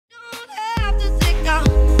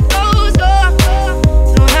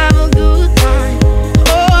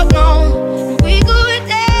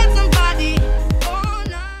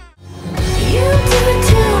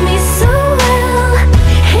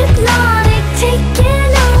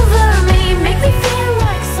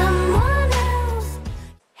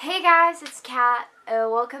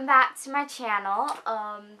back to my channel.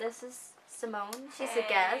 This is Simone. She's a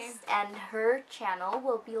guest, and her channel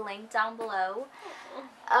will be linked down below.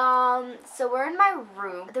 So we're in my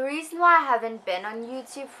room. The reason why I haven't been on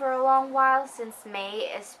YouTube for a long while, since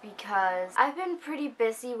May, is because I've been pretty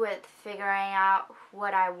busy with figuring out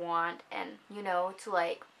what I want, and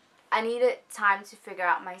I needed time to figure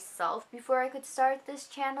out myself before I could start this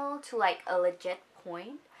channel to a legit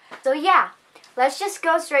point. So yeah, let's just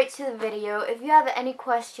go straight to the video. If you have any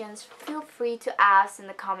questions, feel free to ask in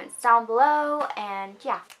the comments down below, and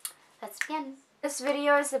yeah, let's begin. This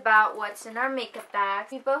video is about what's in our makeup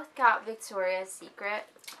bags. We both got Victoria's Secret.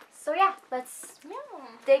 So yeah, let's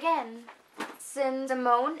dig in. Since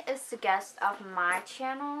Simone is the guest of my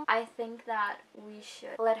channel, I think that we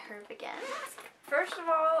should let her begin. First of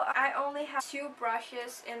all, I only have 2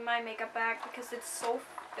 brushes in my makeup bag because it's so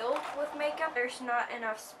filled with makeup. There's not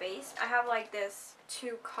enough space. I have this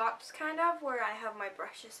 2 cups kind of where I have my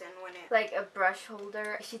brushes in when it... Like a brush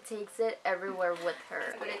holder. She takes it everywhere with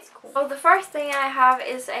her, but it's cool. So the first thing I have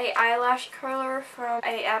is a eyelash curler from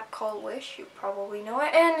an app called Wish. You probably know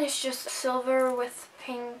it. And it's just silver with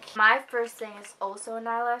pink. My first thing is also an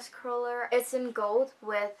eyelash curler. It's in gold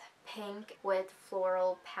with pink with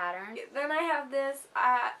floral pattern. Then I have this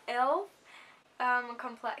e.l.f.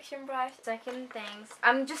 Complexion brush. Second things,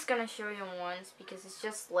 I'm just gonna show you once because it's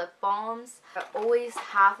just lip balms. I always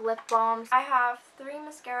have lip balms. I have 3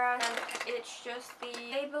 mascaras, and it's just the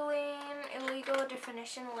Maybelline Illegal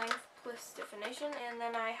Definition Length Plus Definition, and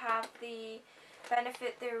then I have the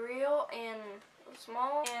Benefit the Real in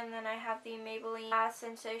small, and then I have the Maybelline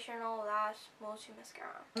Sensational Lash Multi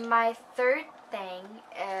Mascara. My third thing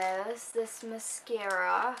is this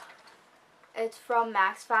mascara. It's from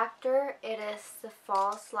Max Factor. It is the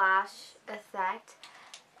Fall Slash Effect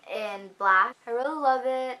in black. I really love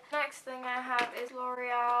it. Next thing I have is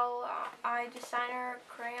L'Oreal Eye Designer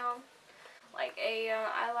Crayon, like a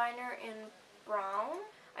eyeliner in brown.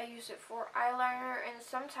 I use it for eyeliner and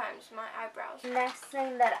sometimes my eyebrows. Next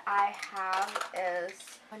thing that I have is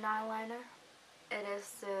an eyeliner. It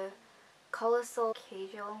is the Colossal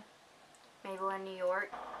Casual Maybelline New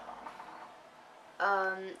York.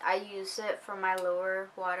 I use it for my lower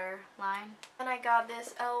waterline. And I got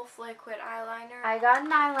this e.l.f. liquid eyeliner. I got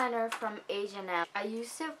an eyeliner from H&M. I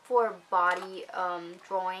use it for body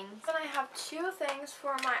drawings. Then I have 2 things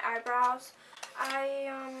for my eyebrows. I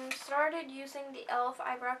started using the e.l.f.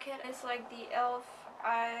 eyebrow kit. It's like the e.l.f.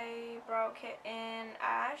 eyebrow kit in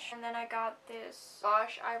ash. And then I got this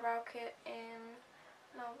Bosch eyebrow kit in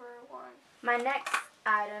number 1. My next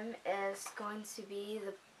item is going to be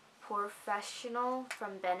the Professional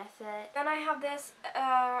from Benefit. Then I have this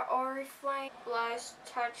Oriflame Blush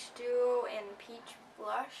Touch Duo in Peach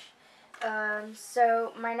Blush.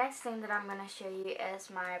 So my next thing that I'm going to show you is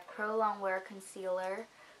my Pro Longwear Concealer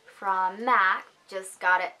from MAC. Just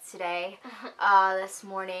got it today, this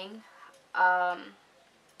morning.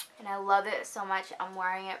 And I love it so much. I'm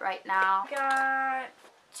wearing it right now. Got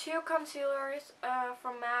 2 concealers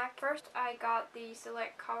from MAC. First I got the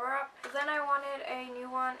Select Cover Up. Then I wanted a new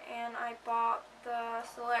one and I bought the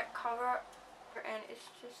Select Cover Up, and it's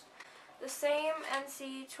just the same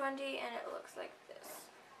NC20 and it looks like this.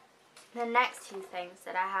 The next 2 things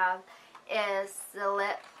that I have is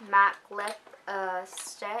the MAC lip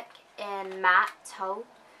stick in matte taupe.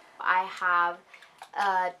 I have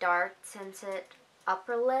a dark tinted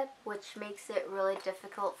upper lip, which makes it really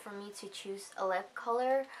difficult for me to choose a lip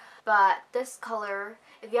color. But this color,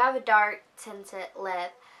 if you have a dark tinted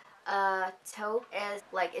lip, taupe is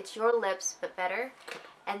it's your lips but better.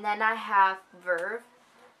 And then I have Verve,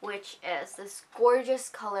 which is this gorgeous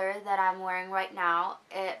color that I'm wearing right now.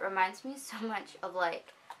 It reminds me so much of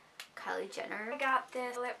Kylie Jenner. I got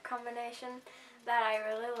this lip combination that I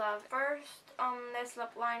really love. First, this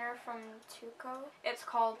lip liner from Tuco. It's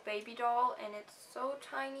called Baby Doll, and it's so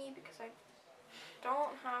tiny because I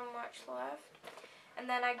don't have much left. And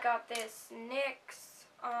then I got this NYX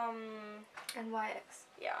NYX.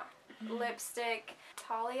 Yeah, lipstick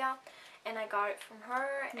Talia, and I got it from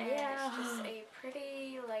her, and it's just a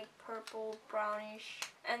pretty purple brownish.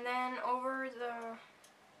 And then over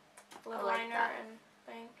the lip liner and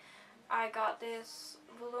thing, I got this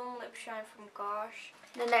Volume Lip Shine from Gosh.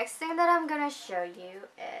 The next thing that I'm going to show you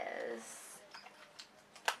is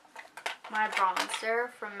my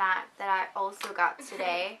bronzer from MAC that I also got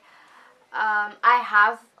today. I've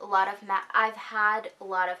had a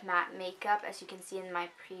lot of matte makeup, as you can see in my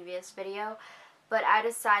previous video, but I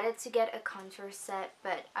decided to get a contour set.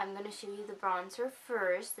 But I'm going to show you the bronzer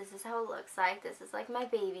first. This is how it looks like. This is my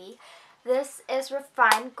baby. This is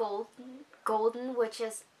Refined Golden, which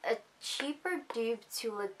is a cheaper dupe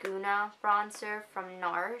to Laguna bronzer from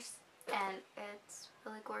NARS. and it's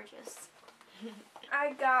really gorgeous.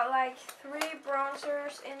 I got like 3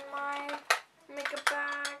 bronzers in my makeup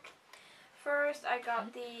bag. First, I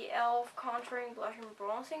got the e.l.f. contouring blush and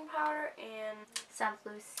bronzing powder in St.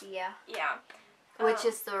 Lucia. Yeah. Which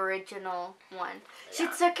is the original one. Yeah. She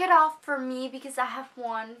took it off for me because I have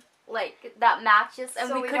one like that matches, and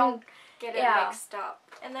so we don't get it mixed up.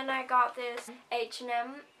 And then I got this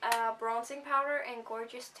H&M bronzing powder in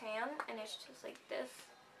Gorgeous Tan, and it's just like this.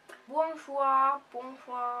 Bonjour,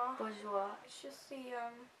 bonjour. Bonjour. It's just the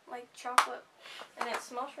like chocolate, and it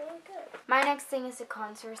smells really good. My next thing is a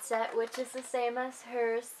contour set, which is the same as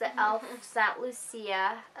hers, the e.l.f. St.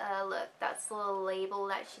 Lucia. Look, that's the little label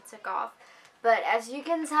that she took off. But as you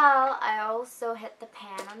can tell, I also hit the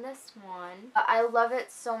pan on this one. I love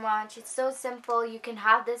it so much. It's so simple. You can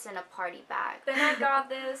have this in a party bag. Then I got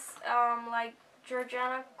this like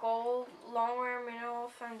Georgiana Gold Longwear Mineral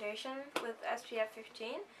Foundation with SPF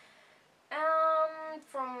 15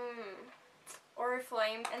 from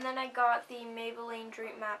Oriflame. And then I got the Maybelline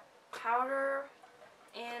Dream Matte Powder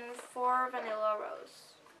in 4 Vanilla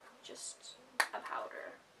Rose. Just a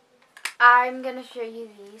powder. I'm going to show you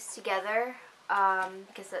these together.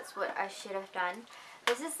 Because that's what I should have done.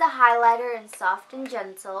 This is the highlighter in Soft and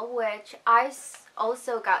Gentle, which I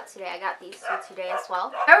also got today. I got these two today as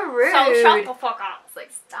well. They're rude. So shut the fuck up. It's like,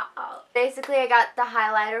 stop. Basically, I got the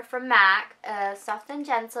highlighter from MAC, Soft and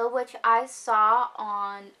Gentle, which I saw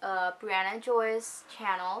on Brianna Joy's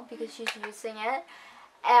channel because she's using it.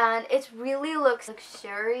 And it really looks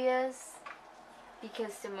luxurious.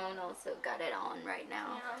 Because Simone also got it on right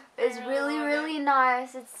now. Yeah, it's really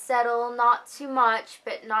nice. It's subtle, not too much,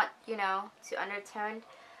 but not, you know, too undertoned.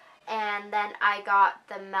 And then I got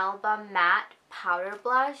the Melba Matte Powder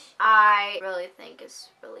Blush. I really think it's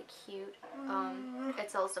really cute.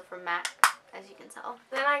 It's also from MAC, as you can tell.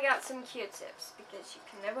 Then I got some Q-tips, because you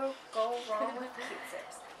can never go wrong with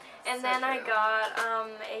Q-tips. And so then I got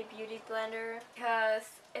a beauty blender, because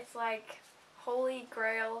it's like holy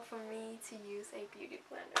grail for me to use a beauty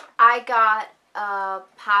blender. I got a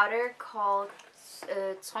powder called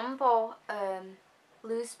Tombow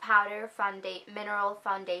loose powder mineral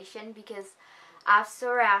foundation because I have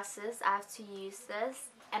psoriasis. I have to use this,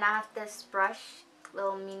 and I have this brush,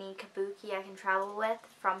 little mini kabuki I can travel with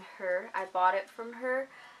from her. I bought it from her.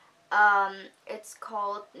 It's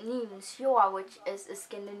called Nynxua, which is a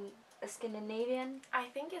Scandinavian. I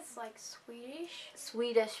think it's like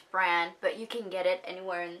Swedish brand, but you can get it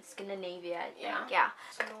anywhere in Scandinavia, I think. Yeah.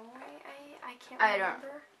 So I can't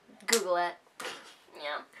remember. Google it.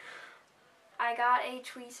 Yeah. I got a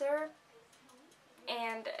tweezer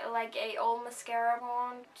and like a old mascara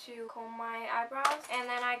wand to comb my eyebrows, and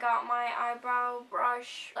then I got my eyebrow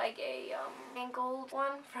brush, like a angled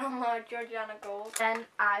one from Georgiana Gold. Then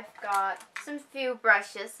I've got some few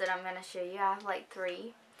brushes that I'm gonna show you. I have like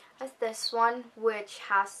 3. There's this one which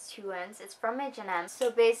has 2 ends. It's from H&M.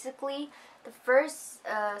 So basically, the first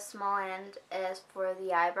small end is for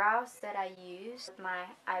the eyebrows that I use with my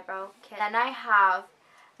eyebrow kit. Then I have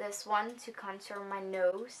this one to contour my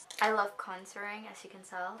nose. I love contouring, as you can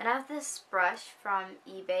tell. And I have this brush from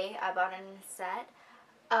eBay. I bought it in a set,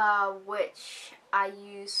 which I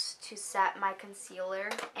use to set my concealer.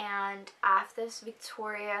 And I have this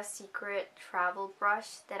Victoria's Secret travel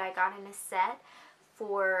brush that I got in a set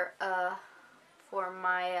for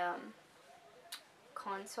my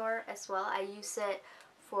contour as well. I use it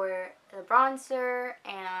for the bronzer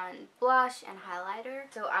and blush and highlighter.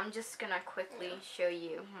 So I'm just gonna quickly show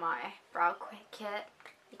you my brow kit.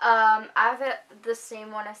 I have the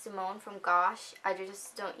same one as Simone from Gosh. I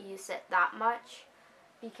just don't use it that much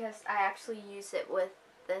because I actually use it with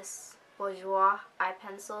this Bourjois eye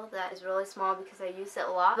pencil that is really small because I use it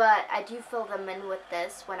a lot. But I do fill them in with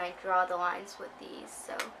this when I draw the lines with these.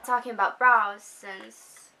 So talking about brows,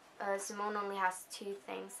 since Simone only has 2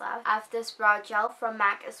 things left. I have this brow gel from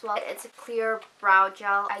MAC as well. It's a clear brow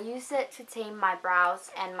gel. I use it to tame my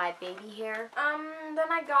brows and my baby hair.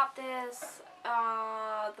 Then I got this,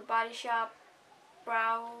 the Body Shop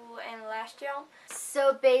brow and lash gel.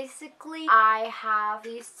 So basically, I have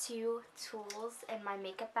these 2 tools in my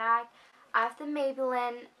makeup bag. I have the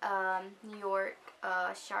Maybelline New York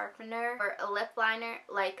sharpener for a lip liner,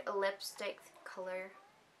 like a lipstick color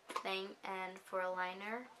thing, and for a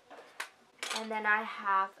liner. And then I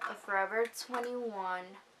have a Forever 21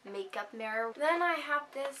 makeup mirror. Then I have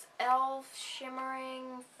this e.l.f.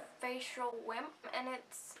 shimmering facial wimp, and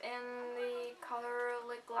it's in the color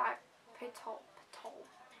Lilac Petal.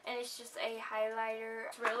 And it's just a highlighter.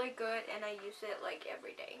 It's really good, and I use it like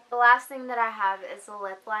every day. The last thing that I have is a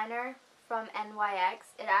lip liner from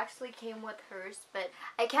NYX. It actually came with hers, but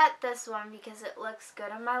I kept this one because it looks good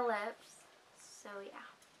on my lips. So yeah.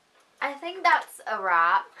 I think that's a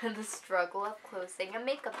wrap. The struggle of closing a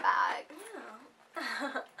makeup bag.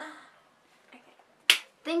 Yeah.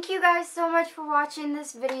 Thank you guys so much for watching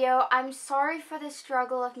this video. I'm sorry for the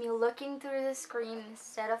struggle of me looking through the screen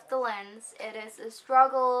instead of the lens. It is a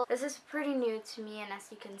struggle. This is pretty new to me, and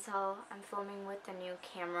as you can tell, I'm filming with a new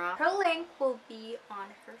camera. Her link will be on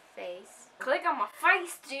her face. Click on my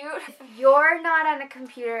face, dude. If you're not on a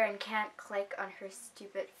computer and can't click on her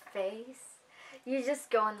stupid face, you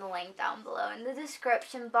just go in the link down below in the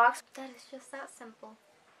description box. That is just that simple.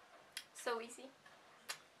 So easy.